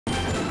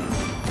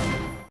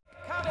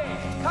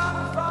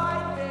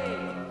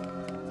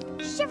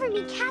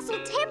gonna be Castle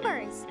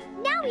Timbers.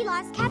 Now we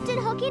lost Captain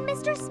Hook and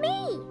Mr.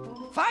 Smee.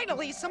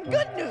 Finally, some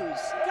good news.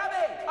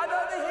 Cubby, I'm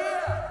over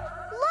here.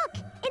 Look,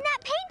 in that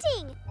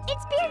painting.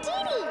 It's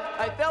Beardini.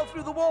 I fell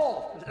through the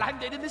wall,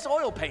 landed in this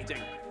oil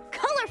painting.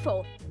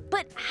 Colorful,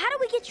 but how do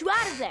we get you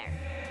out of there?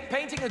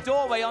 Painting a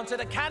doorway onto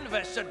the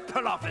canvas should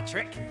pull off the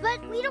trick.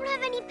 But we don't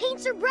have any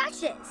paints or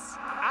brushes.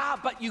 Ah,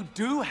 but you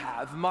do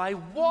have my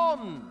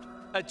wand.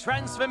 A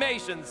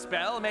transformation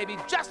spell may be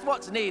just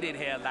what's needed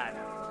here, lad.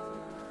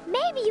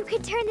 Maybe you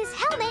could turn this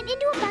helmet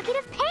into a bucket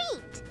of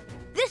paint.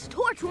 This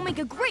torch will make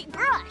a great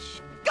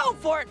brush. Go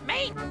for it,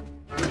 mate!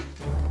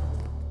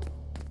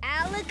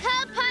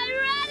 Alaka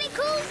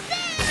Piratical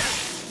Zip!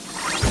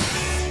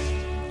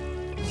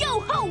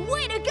 Yo-ho,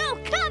 way to go,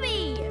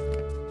 Cubby!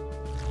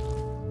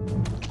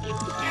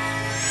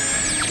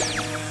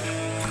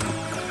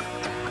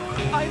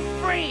 I'm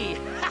free!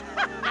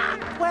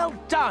 Well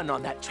done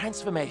on that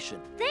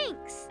transformation.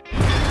 Thanks.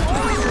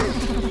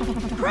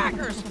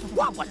 Crackers,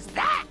 what was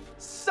that?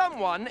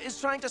 Someone is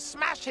trying to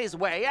smash his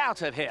way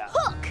out of here.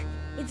 Hook!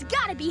 It's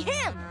gotta be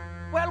him!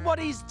 Well, what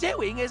he's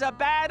doing is a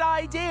bad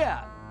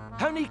idea.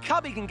 Only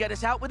Cubby can get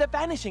us out with a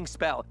vanishing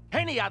spell.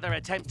 Any other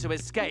attempt to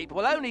escape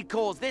will only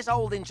cause this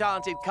old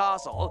enchanted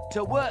castle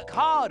to work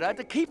harder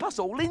to keep us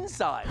all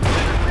inside.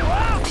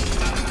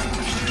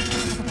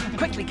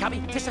 Quickly, Cubby,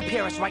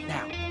 disappear us right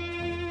now.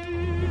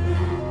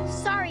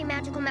 Sorry,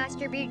 Magical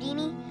Master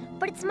Beardini,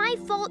 but it's my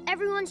fault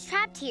everyone's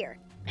trapped here.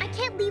 I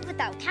can't leave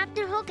without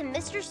Captain Hook and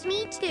Mr.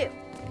 Smee, too.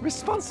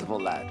 Responsible,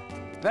 lad.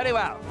 Very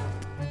well.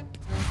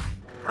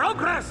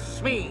 Progress,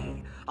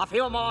 Smee! A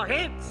few more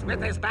hits with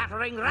this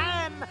battering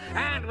ram,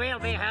 and we'll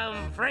be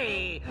home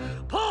free.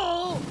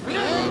 Pull!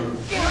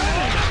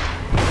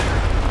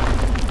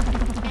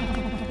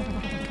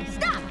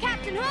 Stop,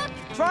 Captain Hook!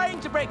 Trying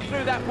to break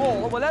through that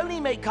wall will only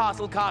make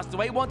Castle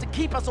Castaway want to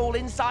keep us all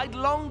inside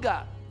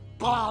longer.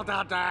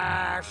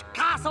 Balderdash!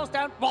 Castles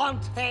don't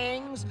want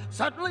things.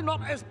 Certainly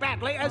not as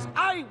badly as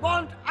I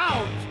want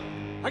out.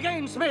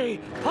 Against me.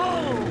 Pull!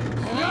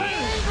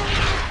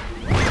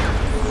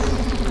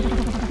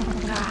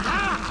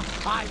 Aha!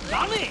 I've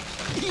done it!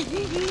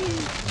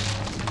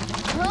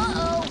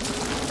 Uh-oh!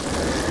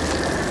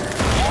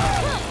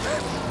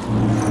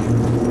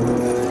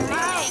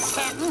 Hey,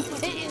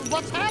 Captain!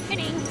 What's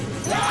happening?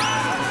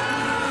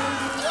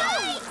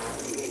 Yikes!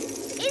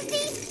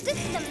 Izzy, this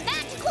is a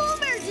magical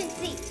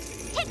emergency.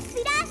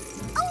 Pixie dust,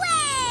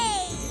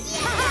 away!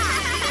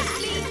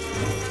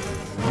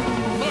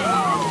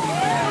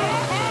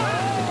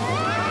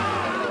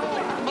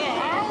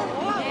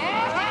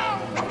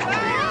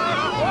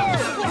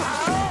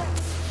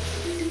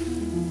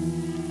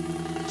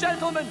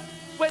 Gentlemen,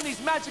 when these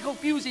magical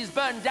fuses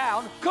burn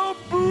down,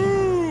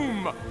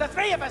 kaboom! The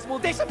three of us will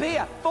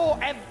disappear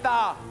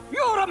forever.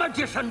 You're a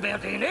magician,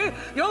 Beardini.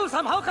 Use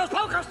some hocus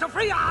pocus to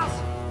free us.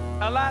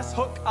 Alas,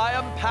 Hook, I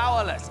am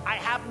powerless. I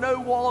have no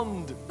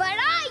wand. But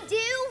I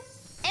do,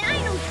 and I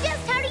know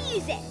just how to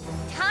use it.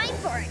 Time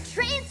for a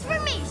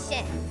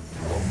transformation.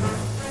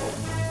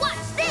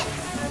 Watch this!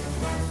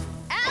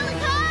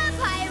 Alaka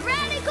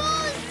Piratical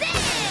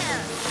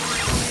Zam!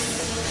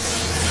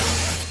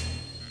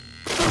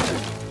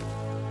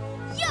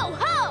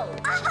 Yo-ho!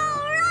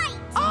 All right!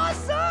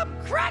 Awesome!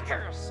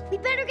 Crackers! We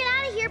better get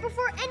out of here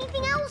before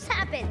anything else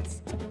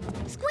happens.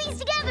 Squeeze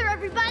together,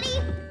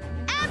 everybody!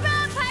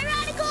 Abra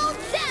Piratical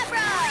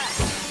Zabra!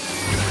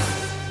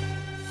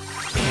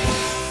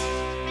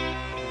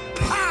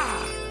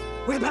 Ah!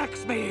 We're back,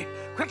 Smee.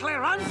 Quickly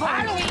run for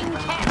it.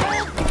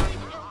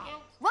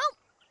 Well,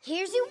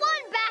 here's your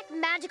one back,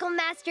 Magical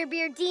Master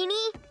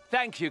Beardini.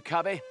 Thank you,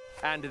 Cubby.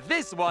 And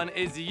this one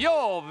is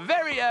your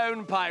very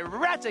own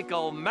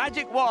piratical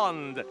magic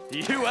wand.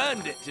 You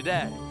earned it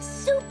today.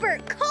 Super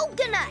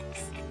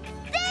coconuts!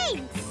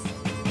 Thanks!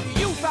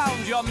 You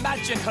found your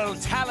magical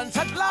talent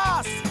at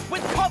last!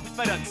 With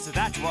confidence,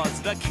 that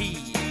was the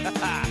key.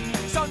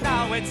 So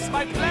now it's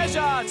my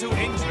pleasure to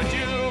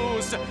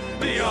introduce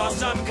the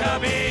awesome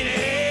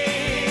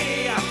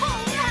Beardini!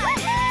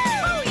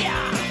 Oh,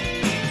 yeah!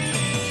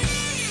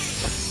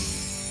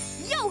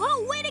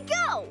 Yo-ho, way to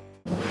go!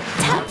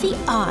 Tap the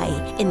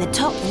I in the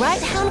top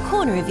right-hand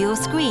corner of your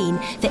screen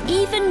for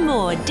even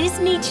more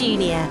Disney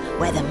Junior,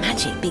 where the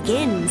magic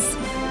begins.